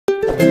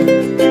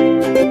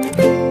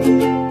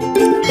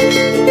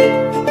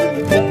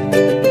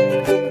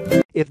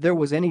If there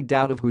was any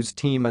doubt of whose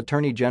team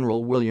Attorney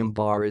General William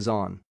Barr is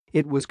on,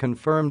 it was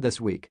confirmed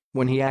this week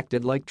when he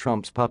acted like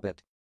Trump's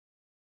puppet.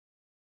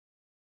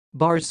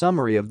 Barr's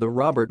summary of the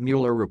Robert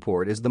Mueller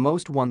report is the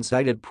most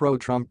one-sided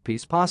pro-Trump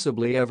piece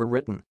possibly ever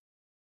written.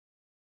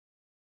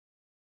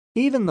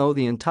 Even though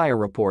the entire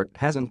report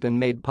hasn't been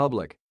made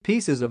public,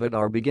 pieces of it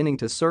are beginning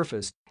to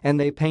surface, and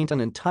they paint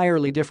an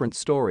entirely different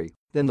story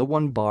than the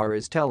one Barr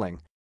is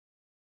telling.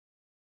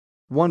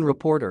 One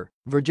reporter,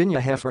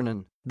 Virginia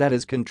Heffernan, that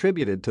has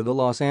contributed to the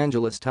Los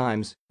Angeles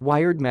Times,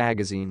 Wired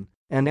magazine,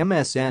 and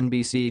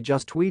MSNBC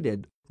just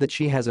tweeted that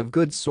she has a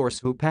good source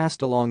who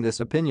passed along this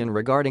opinion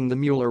regarding the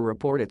Mueller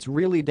report. It's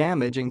really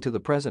damaging to the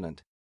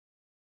president.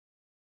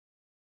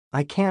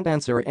 I can't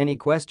answer any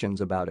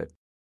questions about it.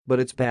 But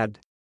it's bad.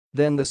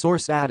 Then the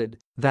source added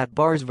that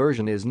Barr's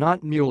version is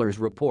not Mueller's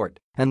report,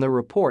 and the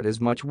report is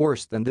much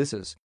worse than this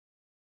is.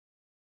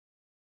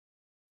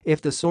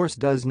 If the source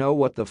does know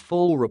what the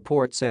full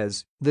report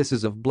says, this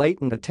is a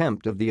blatant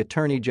attempt of the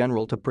Attorney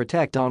General to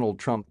protect Donald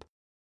Trump.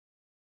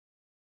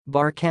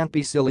 Barr can't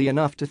be silly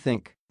enough to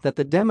think that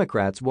the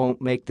Democrats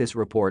won't make this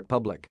report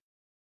public.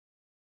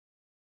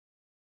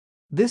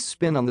 This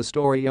spin on the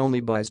story only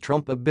buys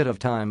Trump a bit of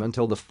time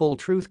until the full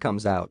truth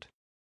comes out.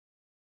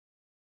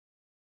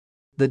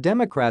 The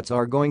Democrats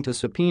are going to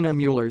subpoena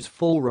Mueller's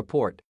full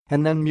report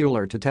and then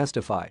Mueller to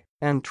testify,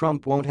 and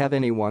Trump won't have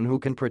anyone who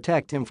can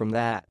protect him from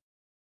that.